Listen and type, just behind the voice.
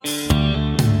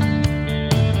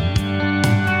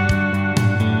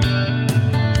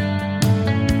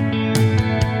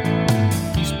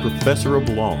professor of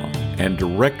law and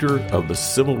director of the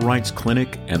Civil Rights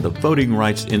Clinic and the Voting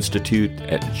Rights Institute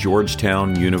at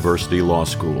Georgetown University Law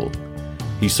School.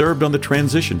 He served on the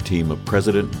transition team of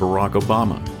President Barack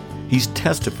Obama. He's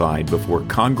testified before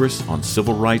Congress on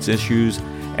civil rights issues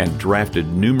and drafted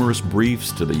numerous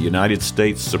briefs to the United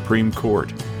States Supreme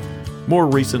Court. More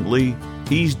recently,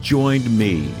 he's joined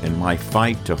me in my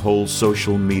fight to hold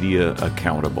social media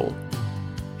accountable.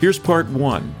 Here's part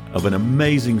one of an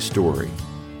amazing story.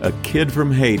 A kid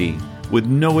from Haiti with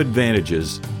no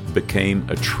advantages became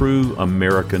a true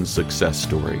American success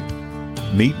story.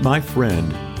 Meet my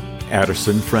friend,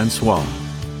 Aderson Francois.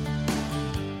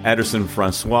 Aderson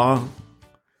Francois,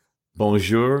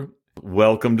 bonjour.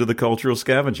 Welcome to the Cultural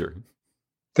Scavenger.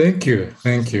 Thank you.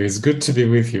 Thank you. It's good to be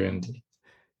with you, Andy.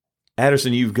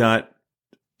 Aderson, you've got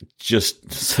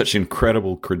just such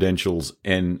incredible credentials,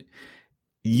 and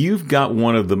you've got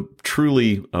one of the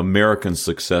truly American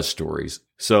success stories.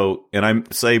 So, and I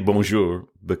say bonjour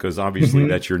because obviously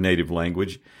that's your native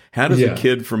language. How does a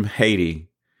kid from Haiti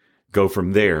go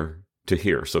from there to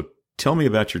here? So tell me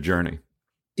about your journey.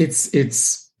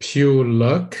 It's pure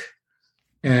luck,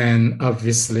 and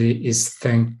obviously it's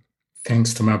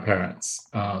thanks to my parents.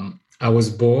 I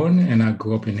was born and I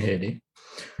grew up in Haiti.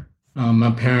 My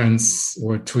parents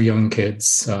were two young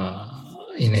kids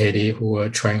in Haiti who were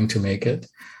trying to make it.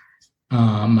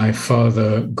 My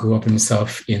father grew up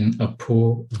himself in a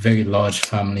poor, very large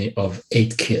family of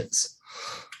 8 kids.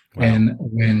 Wow. And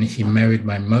when he married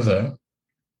my mother,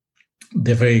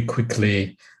 they very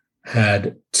quickly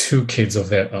had 2 kids of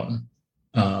their own,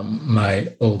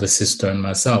 my older sister and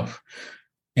myself.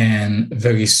 And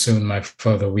very soon, my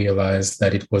father realized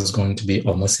that it was going to be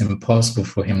almost impossible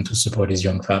for him to support his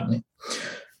young family.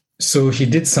 So he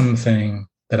did something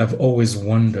that I've always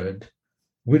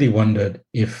really wondered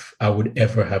if I would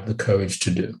ever have the courage to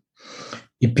do.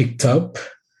 He picked up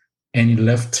and he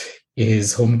left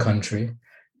his home country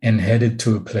and headed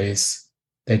to a place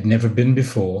that he'd never been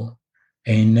before,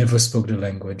 and he never spoke the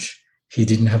language. He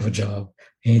didn't have a job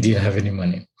and he didn't have any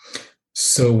money.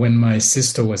 So when my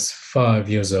sister was 5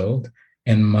 years old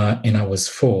and I was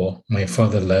 4, my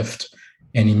father left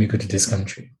and immigrated to this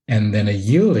country. And then a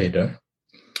year later,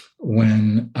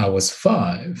 when I was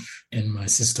 5 and my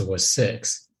sister was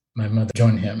 6, my mother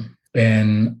joined him.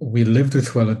 And we lived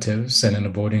with relatives and in a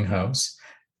boarding house.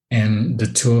 And the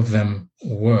two of them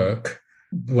work.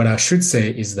 What I should say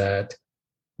is that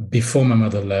before my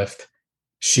mother left,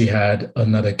 she had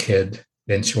another kid.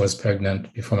 Then she was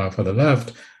pregnant before my father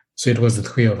left. So it was the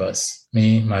 3 of us,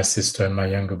 me, my sister, and my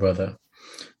younger brother.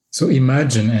 So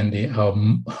imagine, Andy, how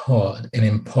hard and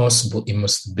impossible it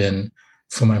must have been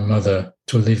for my mother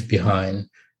to leave behind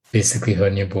basically her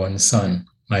newborn son,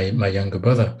 my younger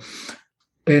brother.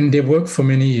 And they worked for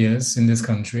many years in this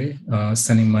country,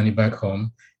 sending money back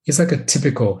home. It's like a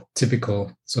typical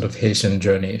sort of Haitian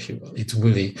journey, if you will. It's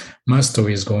really, my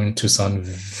story is going to sound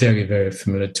very, very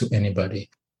familiar to anybody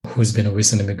who's been a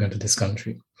recent immigrant to this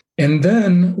country. And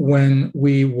then when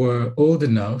we were old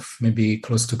enough, maybe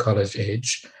close to college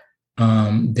age,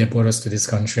 they brought us to this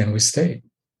country and we stayed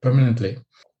permanently.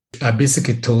 I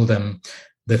basically told them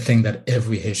the thing that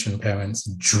every Haitian parents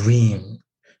dream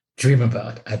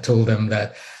about. I told them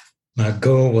that my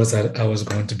goal was that I was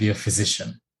going to be a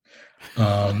physician.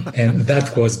 And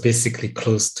that was basically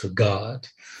close to God.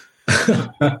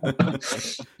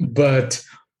 But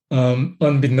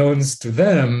unbeknownst to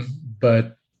them,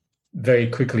 but very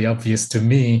quickly obvious to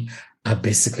me, I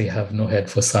basically have no head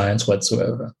for science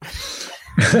whatsoever.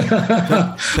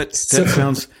 That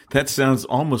sounds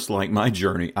almost like my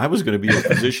journey. I was going to be a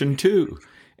physician too,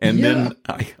 and then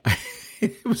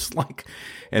it was like,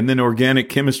 and then organic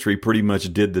chemistry pretty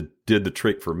much did the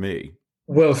trick for me.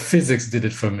 Well, physics did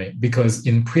it for me because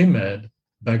in pre-med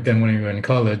back then when we were in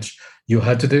college, you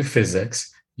had to do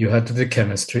physics, you had to do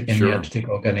chemistry, and you had to take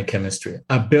organic chemistry.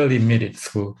 I barely made it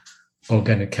through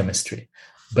organic chemistry,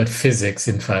 but physics,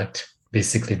 in fact,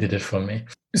 basically did it for me.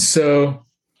 So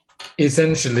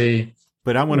essentially,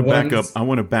 but I want to back up. I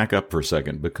want to back up for a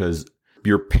second because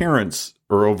your parents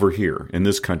are over here in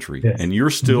this country, and you're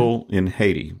still in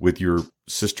Haiti with your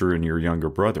sister and your younger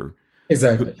brother.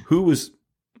 Exactly. Who was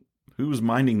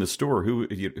minding the store? Who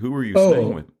were you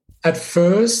staying with? At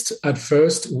first,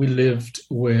 we lived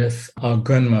with our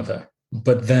grandmother,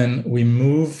 but then we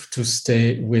moved to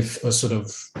stay with a sort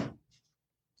of.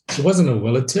 She wasn't a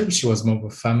relative. She was more of a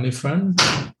family friend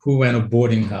who ran a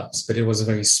boarding house, but it was a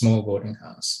very small boarding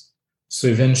house. So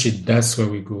eventually that's where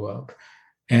we grew up.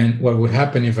 And what would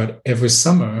happen is that every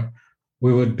summer,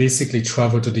 we would basically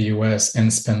travel to the US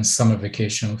and spend summer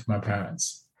vacation with my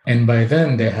parents. And by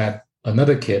then they had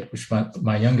another kid, which was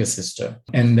my younger sister.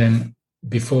 And then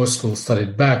before school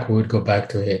started back, we would go back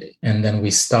to Haiti. And then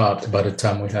we stopped by the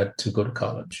time we had to go to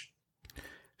college.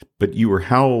 But you were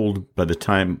how old by the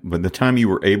time you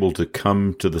were able to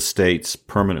come to the States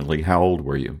permanently? How old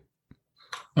were you?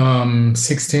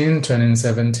 16, turning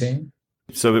 17.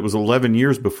 So it was 11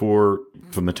 years before,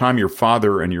 from the time your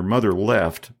father and your mother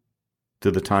left to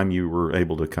the time you were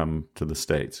able to come to the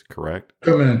States, correct?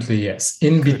 Permanently, yes.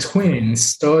 In between,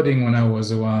 starting when I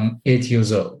was around 8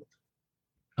 years old,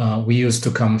 we used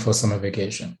to come for summer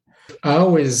vacation.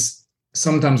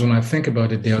 Sometimes when I think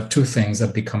about it, there are two things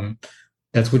that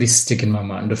really stick in my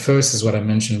mind. The first is what I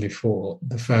mentioned before,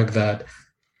 the fact that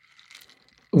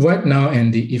right now,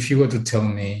 Andy, if you were to tell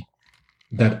me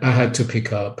that I had to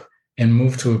pick up and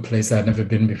move to a place I'd never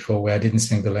been before, where I didn't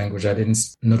speak the language, I didn't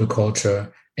know the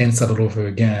culture, and start all over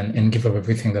again and give up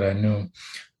everything that I knew,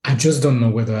 I just don't know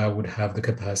whether I would have the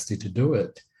capacity to do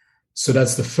it. So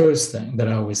that's the first thing that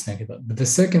I always think about. But the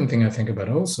second thing I think about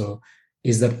also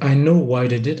is that I know why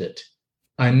they did it.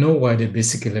 I know why they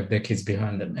basically left their kids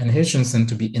behind them. And Haitians tend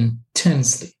to be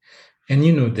intensely, and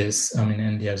you know this, I mean,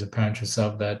 Andy, as a parent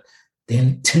yourself, that they're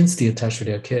intensely attached to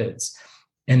their kids.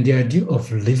 And the idea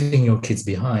of leaving your kids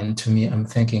behind, to me, I'm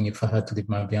thinking if I had to leave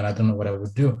mine behind, I don't know what I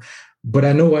would do. But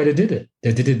I know why they did it.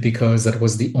 They did it because that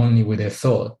was the only way they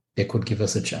thought they could give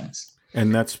us a chance.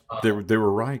 And they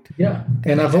were right. Yeah.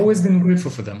 And I've always been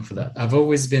grateful for them for that. I've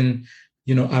always been,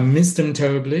 I missed them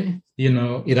terribly.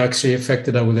 It actually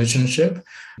affected our relationship.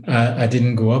 I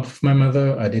didn't grow up with my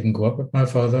mother. I didn't grow up with my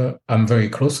father. I'm very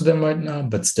close to them right now,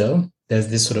 but still, there's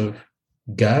this sort of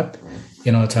gap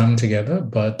in our time together.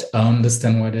 But I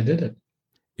understand why they did it.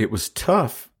 It was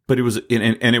tough, but it was,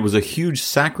 and it was a huge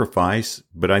sacrifice.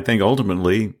 But I think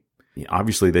ultimately,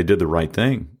 obviously, they did the right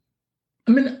thing.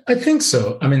 I mean, I think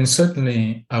so. I mean,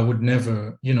 certainly, I would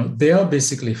never, there are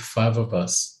basically five of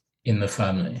us in the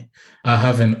family. I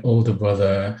have an older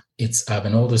brother. I have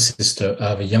an older sister. I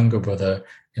have a younger brother,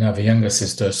 and I have a younger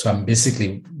sister. So I'm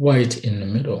basically right in the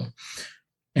middle.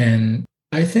 And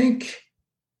I think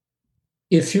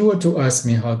if you were to ask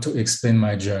me how to explain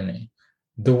my journey,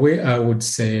 the way I would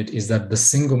say it is that the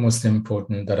single most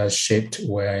important that has shaped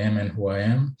where I am and who I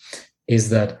am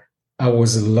is that I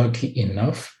was lucky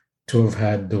enough to have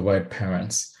had the right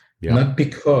parents, not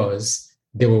because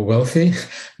they were wealthy,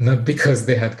 not because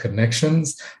they had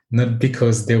connections, not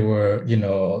because they were,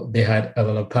 they had a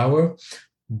lot of power,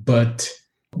 but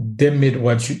they made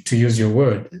to use your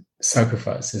word,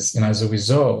 sacrifices. And as a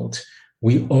result,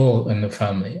 we all in the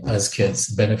family as kids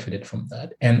benefited from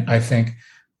that. And I think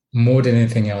more than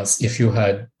anything else, if you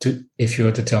were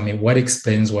to tell me what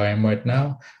explains where I am right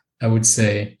now, I would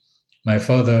say my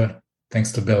father,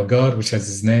 thanks to Belle God, which has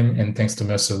his name, and thanks to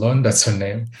Mercelon, that's her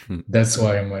name. That's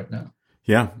where I am right now.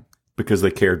 Yeah, because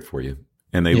they cared for you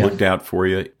and they looked out for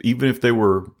you. Even if they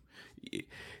were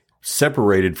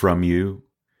separated from you,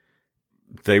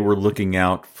 they were looking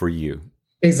out for you.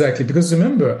 Exactly. Because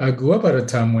remember, I grew up at a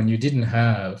time when you didn't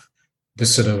have the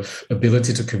sort of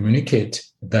ability to communicate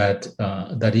that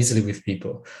easily with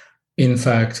people. In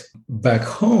fact, back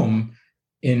home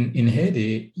in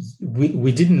Haiti,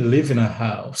 we didn't live in a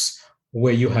house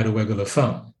where you had a regular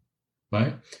phone.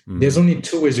 Right? Mm-hmm. There's only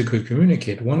two ways you could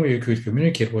communicate. One way you could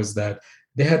communicate was that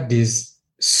they had these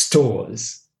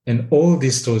stores, and all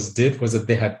these stores did was that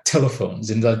they had telephones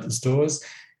in the stores,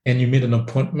 and you made an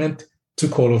appointment to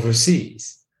call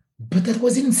overseas. But that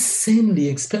was insanely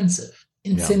expensive.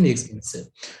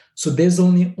 So there's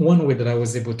only one way that I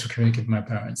was able to communicate with my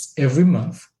parents. Every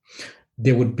month,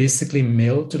 they would basically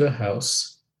mail to the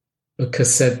house a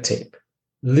cassette tape,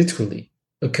 literally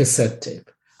a cassette tape.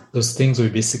 Those things were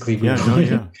basically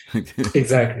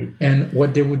exactly. And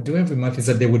what they would do every month is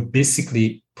that they would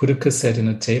basically put a cassette in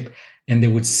a tape and they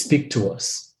would speak to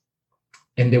us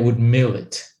and they would mail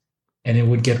it and it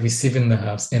would get received in the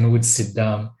house and we would sit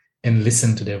down and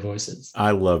listen to their voices.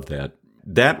 I love that.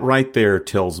 That right there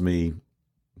tells me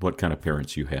what kind of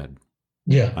parents you had.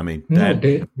 Yeah. I mean,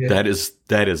 that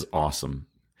is awesome.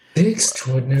 They're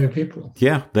extraordinary people.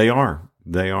 Yeah, they are.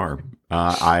 They are.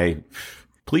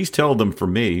 Please tell them for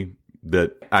me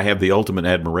that I have the ultimate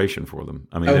admiration for them.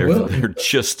 I mean, they're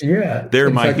just, they're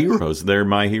my heroes. They're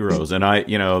my heroes. And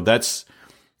that's,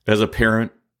 as a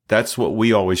parent, that's what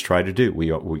we always try to do.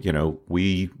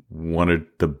 We wanted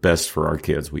the best for our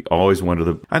kids. We always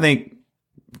wanted I think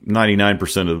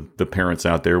 99% of the parents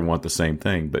out there want the same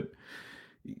thing, but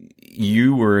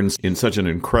you were in such an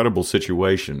incredible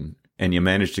situation and you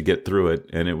managed to get through it.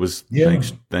 And it was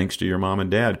thanks to your mom and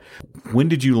dad. When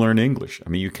did you learn English? I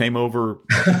mean, you came over.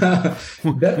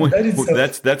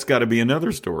 That's got to be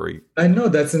another story. I know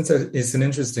it's an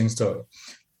interesting story.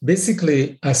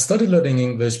 Basically, I started learning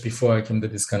English before I came to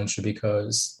this country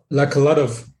because, like a lot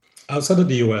of outside of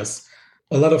the US,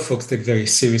 a lot of folks take very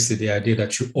seriously the idea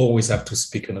that you always have to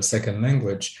speak in a second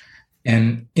language.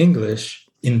 And English,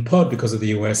 in part because of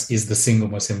the US, is the single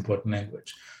most important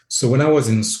language. So when I was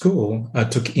in school, I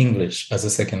took English as a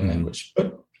second language,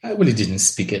 but I really didn't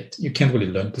speak it. You can't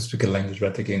really learn to speak a language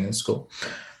right again in school.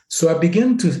 So I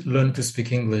began to learn to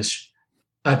speak English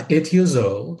at 8 years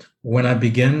old when I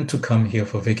began to come here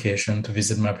for vacation to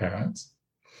visit my parents.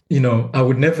 I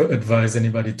would never advise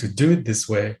anybody to do it this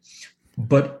way,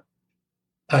 but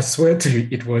I swear to you,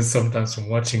 it was sometimes from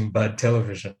watching bad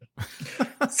television.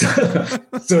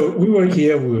 So we were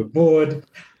here, we were bored.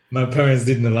 My parents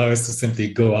didn't allow us to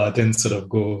simply go out and sort of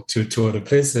go to other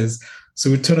places. So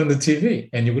we turned on the TV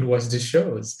and you would watch the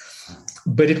shows.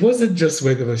 But it wasn't just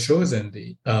regular shows,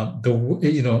 Andy. I'm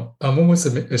almost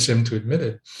ashamed to admit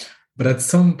it. But at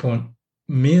some point,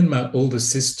 me and my older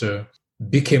sister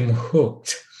became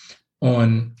hooked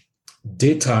on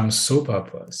daytime soap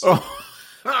operas. Oh.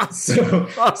 So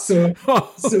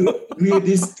we are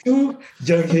these two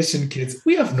young Haitian kids.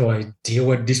 We have no idea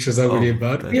what these shows are really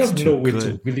about. We have no way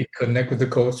to really connect with the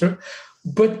culture,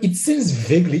 but it seems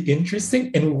vaguely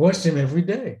interesting, and we watch them every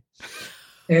day.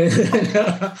 And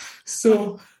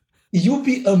so you'll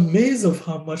be amazed of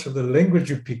how much of the language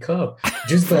you pick up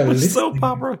just by listening. Soap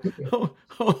opera.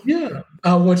 Yeah,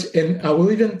 I watch, and I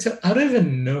will even tell. I don't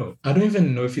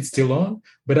even know if it's still on.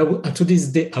 But to this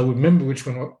day, I remember which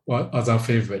one was our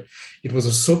favorite. It was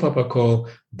a soap opera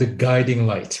called "The Guiding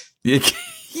Light." Yeah,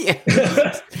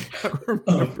 I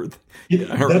remember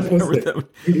that.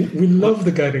 We love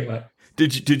 "The Guiding Light."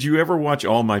 Did you ever watch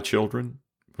All My Children?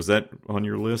 Was that on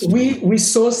your list? We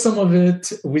saw some of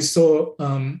it. We saw.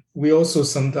 We also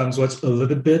sometimes watch a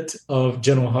little bit of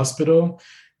General Hospital,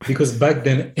 because back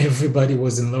then everybody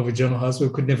was in love with General Hospital.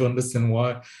 We could never understand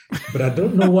why, but I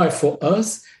don't know why. For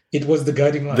us, it was The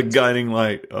Guiding Light. The Guiding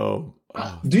Light. Oh,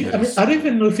 I don't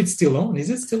even know if it's still on.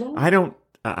 Is it still on?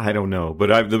 I don't know.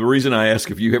 But the reason I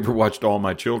ask if you ever watched All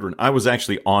My Children, I was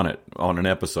actually on an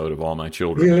episode of All My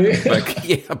Children. Really?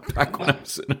 Back when I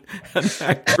was an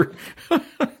actor.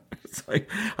 It's like,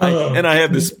 I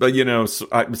have this,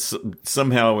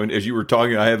 somehow, as you were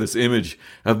talking, I have this image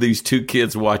of these two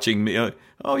kids watching me.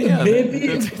 Oh yeah,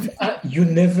 maybe you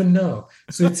never know.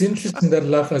 So it's interesting that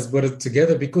Laugh has brought it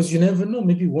together, because you never know.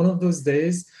 Maybe one of those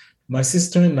days, my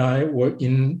sister and I were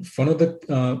in front of the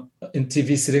in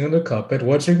TV, sitting on the carpet,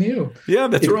 watching you. Yeah,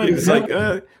 that's right. It's like,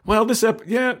 that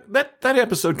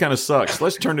episode kind of sucks.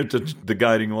 Let's turn it to The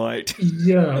Guiding Light.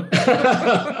 Yeah.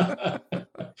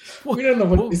 We don't know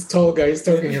what this tall guy is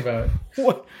talking about.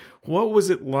 What was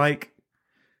it like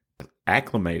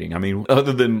acclimating? I mean,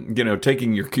 other than,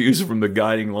 taking your cues from The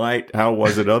Guiding Light, how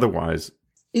was it otherwise?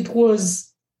 It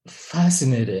was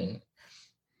fascinating.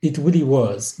 It really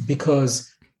was,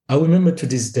 because I remember to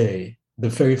this day, the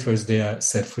very first day I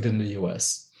set foot in the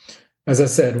US. As I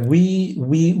said, we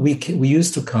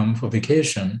used to come for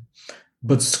vacation,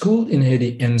 but school in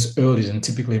Haiti ends earlier than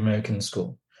typically American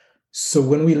school. So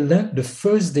when the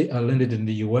first day I landed in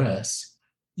the US,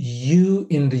 you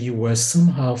in the US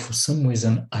somehow, for some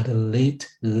reason, had a late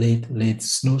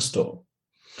snowstorm.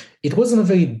 It wasn't a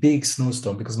very big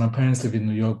snowstorm because my parents lived in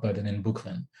New York by then, in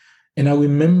Brooklyn. And I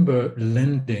remember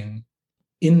landing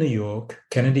in New York,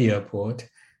 Kennedy Airport,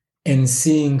 and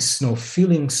seeing snow,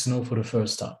 feeling snow for the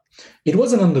first time. It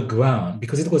wasn't on the ground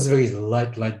because it was very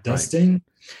light dusting. Right.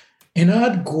 And I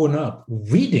had grown up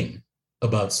reading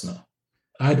about snow.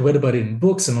 I had read about it in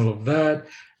books and all of that,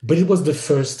 but it was the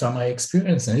first time I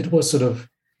experienced it. It was sort of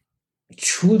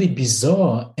truly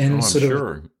bizarre, and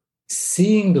of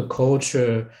seeing the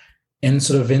culture and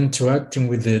sort of interacting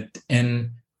with it.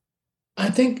 And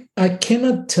I think I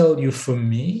cannot tell you for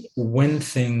me when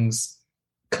things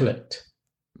clicked.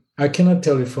 I cannot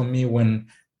tell you for me when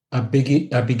I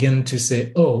began to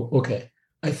say, oh, okay,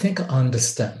 I think I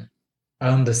understand. I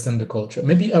understand the culture.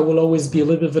 Maybe I will always be a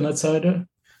little bit of an outsider,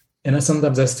 and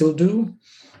sometimes I still do.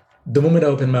 The moment I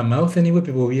open my mouth anyway,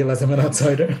 people realize I'm an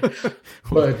outsider.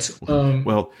 But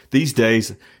well, these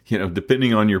days,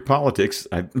 depending on your politics,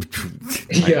 I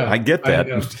get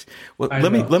that. Well,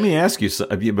 let me ask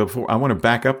you before. I want to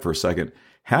back up for a second.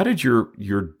 How did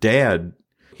your dad?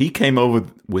 He came over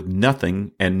with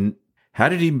nothing, and how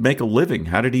did he make a living?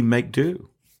 How did he make do?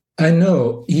 I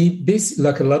know he basically,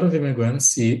 like a lot of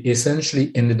immigrants, he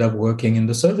essentially ended up working in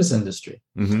the service industry.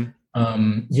 Mm-hmm.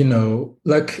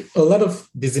 Like a lot of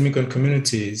these immigrant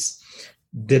communities,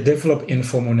 they develop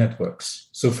informal networks.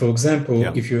 So, for example,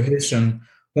 if you're Haitian,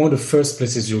 one of the first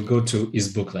places you'll go to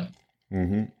is Brooklyn.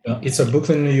 Mm-hmm. It's a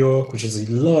Brooklyn, New York, which is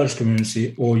a large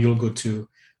community, or you'll go to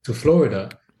Florida,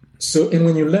 So, and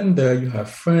when you land there, you have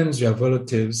friends, you have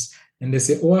relatives, and they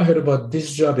say, "Oh, I heard about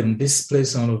this job in this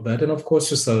place and all of that." And of course,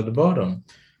 you start at the bottom.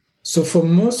 So, for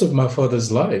most of my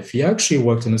father's life, he actually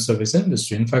worked in the service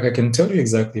industry. In fact, I can tell you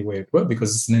exactly where it was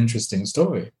because it's an interesting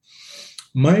story.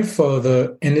 My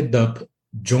father ended up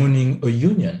joining a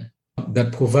union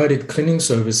that provided cleaning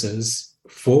services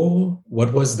for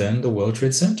what was then the World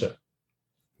Trade Center.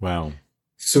 Wow.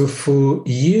 So, for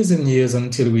years and years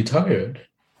until he retired,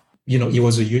 he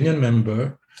was a union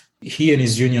member. He and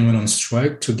his union went on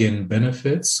strike to gain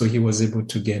benefits. So he was able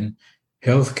to gain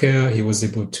healthcare, he was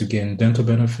able to gain dental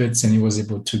benefits, and he was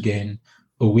able to gain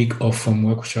a week off from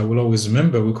work, which I will always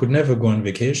remember. We could never go on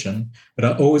vacation, but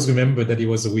I always remember that he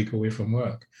was a week away from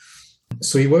work.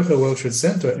 So he worked at the World Trade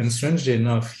Center, and strangely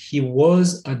enough, he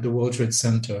was at the World Trade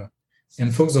Center.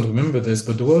 And folks don't remember this,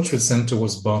 but the World Trade Center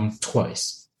was bombed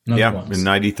twice, not once. In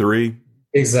 93.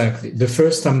 Exactly. The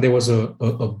first time there was a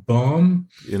bomb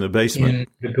in the basement. In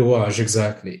the garage,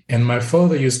 exactly. And my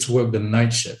father used to work the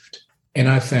night shift. And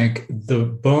I think the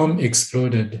bomb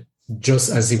exploded just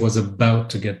as he was about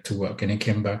to get to work and he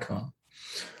came back home.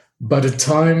 By the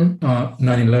time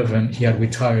 9/11, he had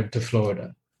retired to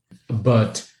Florida.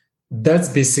 But that's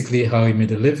basically how he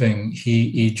made a living.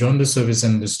 He joined the service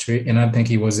industry, and I think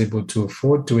he was able to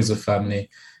afford to raise a family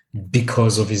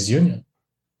because of his union.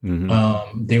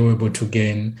 Mm-hmm. They were able to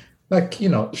gain,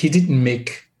 he didn't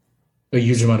make a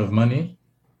huge amount of money.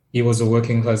 He was a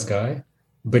working class guy,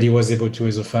 but he was able to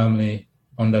raise a family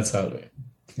on that salary.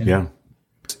 Yeah.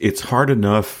 It's hard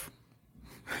enough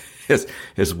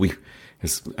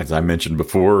as I mentioned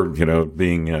before,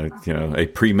 being a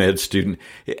pre-med student,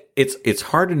 it's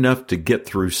hard enough to get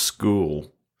through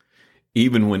school,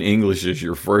 even when English is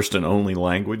your first and only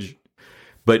language.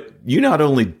 But you not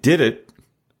only did it,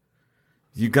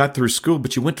 you got through school,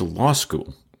 but you went to law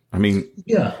school. I mean,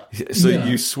 So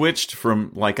you switched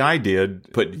from, like I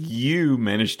did, but you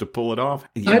managed to pull it off.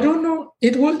 I don't know.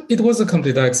 It was a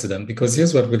complete accident, because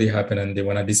here's what really happened. And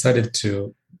when I decided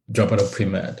to drop out of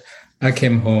pre-med, I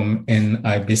came home and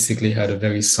I basically had a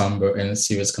very somber and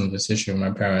serious conversation with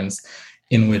my parents,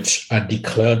 in which I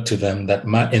declared to them that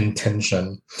my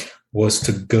intention was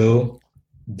to go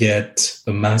get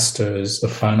a master's, a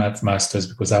fine arts master's,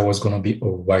 because I was going to be a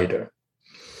writer.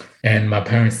 And my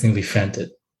parents nearly fainted,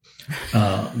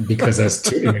 because as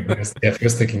two immigrants, their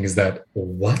first thinking is that,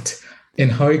 what?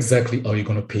 And how exactly are you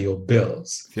going to pay your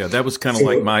bills? Yeah, that was kind of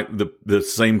like the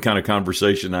same kind of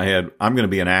conversation I had. I'm going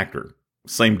to be an actor.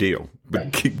 Same deal, but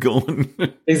right. Keep going.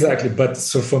 Exactly. But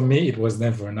so for me, it was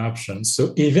never an option.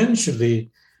 So eventually,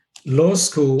 law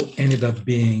school ended up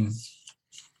being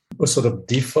a sort of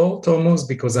default almost,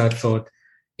 because I thought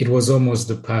it was almost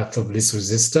the path of least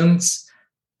resistance.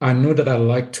 I knew that I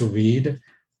liked to read.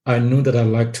 I knew that I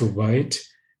liked to write.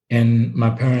 And my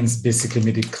parents basically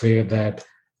made it clear that,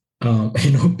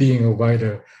 being a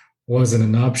writer wasn't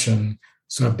an option.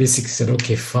 So I basically said,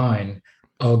 okay, fine,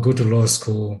 I'll go to law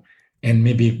school. And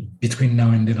maybe between now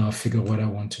and then, I'll figure what I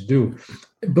want to do.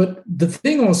 But the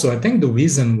thing also, I think the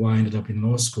reason why I ended up in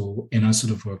law school and I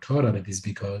sort of worked hard at it is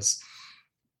because,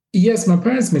 yes, my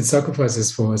parents made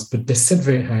sacrifices for us, but they set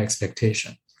very high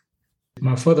expectations.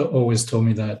 My father always told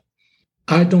me that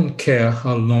I don't care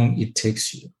how long it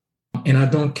takes you, and I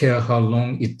don't care how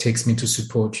long it takes me to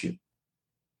support you.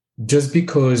 Just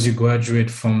because you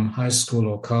graduate from high school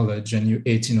or college and you're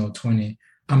 18 or 20,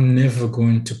 I'm never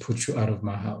going to put you out of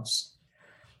my house.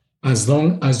 As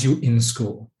long as you're in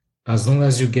school, as long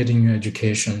as you're getting your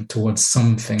education towards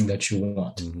something that you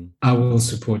want, mm-hmm. I will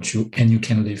support you and you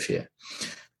can live here.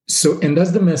 So, and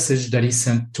that's the message that he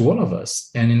sent to all of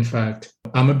us. And in fact,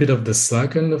 I'm a bit of the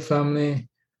slacker in the family.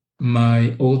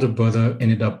 My older brother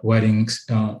ended up writing,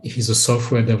 he's a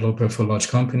software developer for large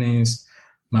companies.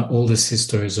 My older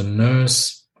sister is a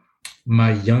nurse.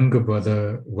 My younger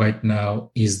brother right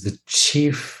now is the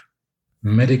chief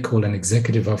medical and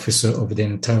executive officer of the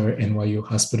entire NYU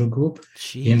hospital group.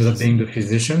 Jesus. He ended up being the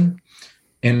physician.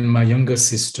 And my younger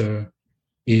sister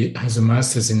has a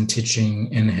master's in teaching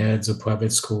and heads a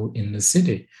private school in the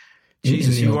city.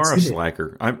 Jesus, you are a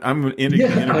slacker. I'm in an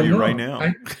interview right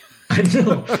now. I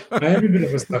know. I am a bit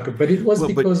of a slacker, but it was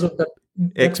because of that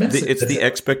message. It's the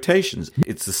expectations.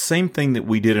 It's the same thing that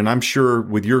we did, and I'm sure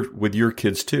with your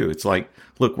kids too. It's like,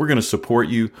 look, we're going to support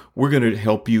you. We're going to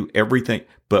help you, everything.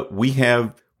 But we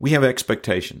have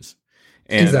expectations.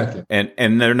 And, exactly.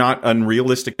 And they're not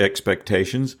unrealistic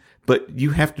expectations, but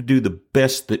you have to do the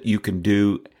best that you can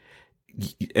do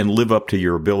and live up to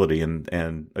your ability. And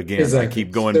again, exactly. I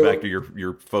keep going back to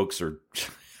your folks are.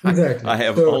 Exactly. I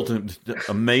have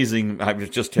amazing. I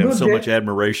just have so much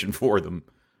admiration for them.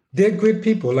 they're great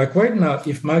people. Like right now,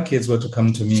 if my kids were to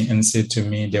come to me and say to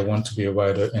me they want to be a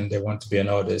writer and they want to be an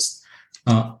artist,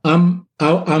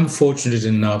 I'm fortunate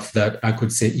enough that I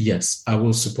could say yes, I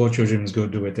will support your dreams, go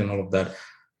do it, and all of that.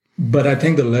 But I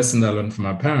think the lesson I learned from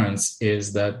my parents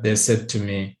is that they said to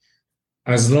me,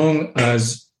 as long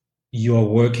as you are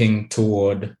working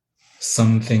toward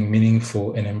something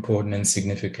meaningful and important and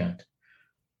significant,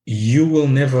 you will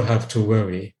never have to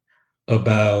worry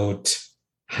about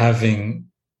having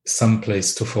some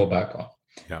place to fall back on.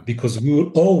 Yeah. Because we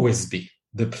will always be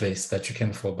the place that you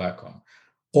can fall back on.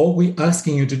 All we're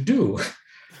asking you to do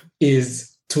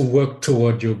is to work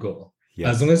toward your goal. Yeah.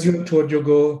 As long as you work toward your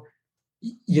goal,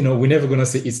 we're never going to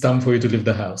say it's time for you to leave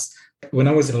the house. When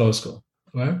I was in law school,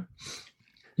 right?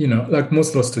 Like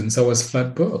most law students, I was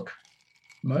flat broke,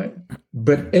 right?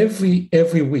 But every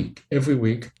week,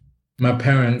 my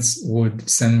parents would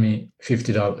send me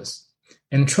 $50.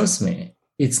 And trust me,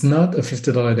 it's not a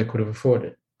 $50 they could have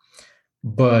afforded.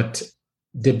 But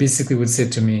they basically would say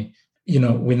to me,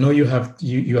 we know you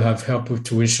have help with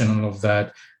tuition and all of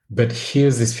that, but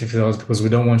here's this $50 because we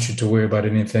don't want you to worry about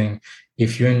anything.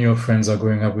 If you and your friends are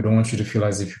growing up, we don't want you to feel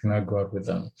as if you cannot go out with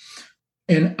them.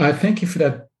 And I think if it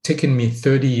had taken me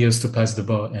 30 years to pass the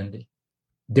bar, Andy,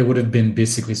 they would have been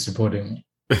basically supporting me.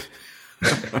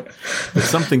 But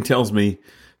something tells me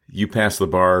you passed the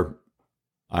bar.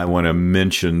 I want to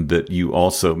mention that you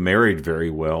also married very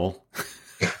well.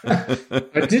 I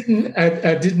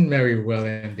didn't marry well,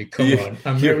 Andy. Come on.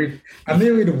 I'm married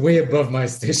way above my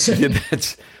station. Yeah,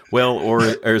 or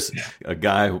as a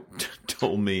guy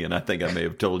told me, and I think I may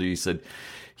have told you, he said,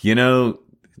 he really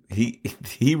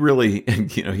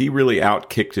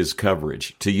outkicked his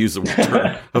coverage, to use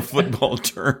a football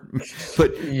term.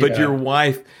 But your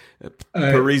wife,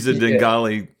 Parisa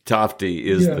Dengali Tofty,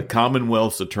 is the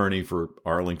Commonwealth's attorney for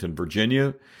Arlington,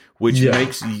 Virginia, which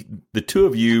makes the two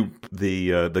of you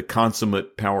the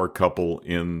consummate power couple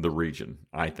in the region,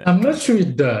 I think. I'm not sure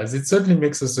it does. It certainly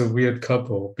makes us a weird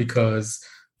couple because,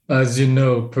 as you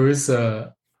know,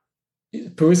 Parisa's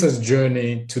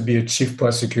journey to be a chief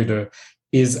prosecutor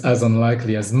is as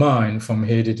unlikely as mine from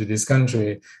Haiti to this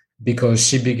country, because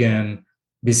she began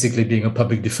basically being a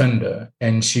public defender,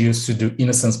 and she used to do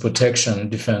innocence protection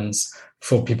defense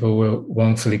for people who were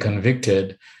wrongfully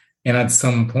convicted. And at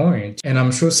some point, and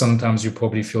I'm sure sometimes you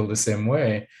probably feel the same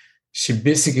way, she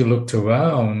basically looked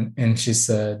around and she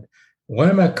said, why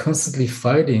am I constantly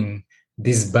fighting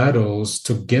these battles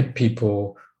to get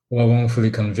people who are wrongfully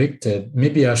convicted?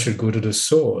 Maybe I should go to the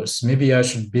source. Maybe I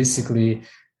should basically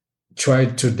try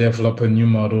to develop a new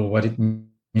model, what it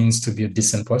means to be a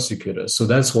decent prosecutor. So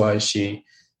that's why she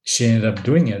ended up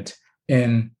doing it.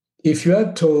 And if you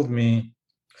had told me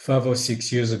 5 or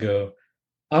 6 years ago,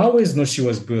 I always know she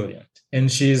was brilliant, and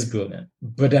she is brilliant,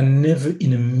 but I never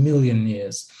in a million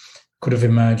years could have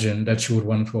imagined that she would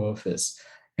run for office.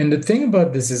 And the thing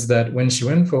about this is that when she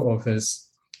went for office,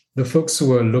 the folks who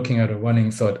were looking at her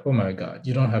running thought, oh my God,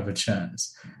 you don't have a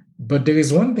chance. But there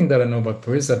is one thing that I know about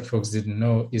Paris that folks didn't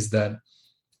know, is that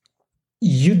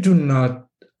you do not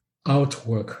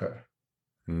outwork her.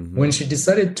 Mm-hmm. When she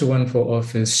decided to run for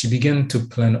office, she began to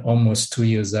plan almost 2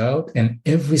 years out. And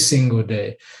every single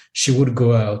day, she would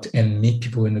go out and meet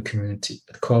people in the community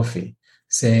at coffee,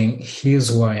 saying, here's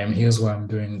who I am, here's why I'm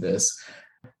doing this.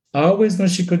 I always knew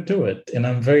she could do it. And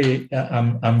I'm very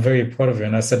proud of her.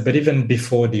 And I said, but even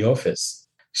before the office,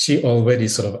 she already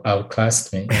sort of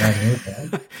outclassed me, and I knew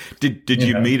that. Did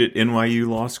you meet at NYU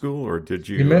Law School, or did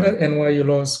you? We met at NYU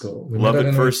Law School. Love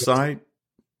at first sight?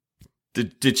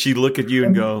 Did she look at you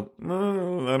and go,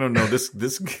 oh, I don't know, this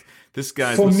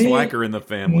guy's the slacker in the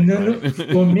family? No,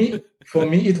 right? For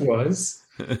me it was.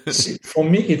 For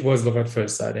me it was love at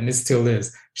first sight, and it still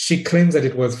is. She claims that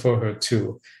it was for her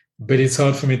too, but it's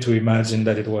hard for me to imagine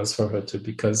that it was for her too,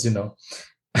 because I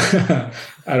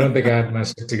don't think I had my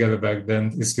shit together back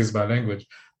then. Excuse my language.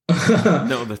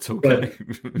 No, that's okay.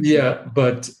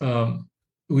 But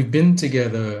we've been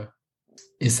together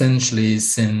essentially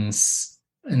since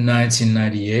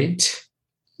 1998.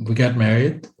 We got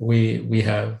married. We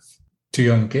have 2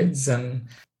 young kids, and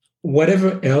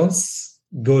whatever else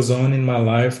goes on in my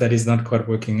life that is not quite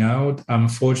working out, I'm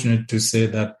fortunate to say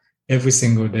that every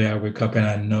single day I wake up and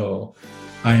I know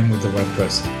I am with the right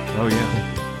person. Oh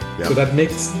yeah. Yep. So that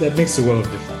makes a world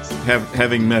of difference.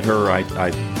 Having met her, I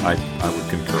would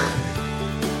concur.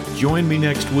 Join me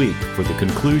next week for the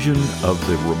conclusion of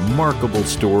the remarkable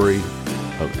story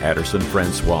of Aderson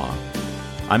Francois.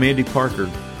 I'm Andy Parker,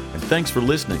 and thanks for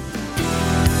listening.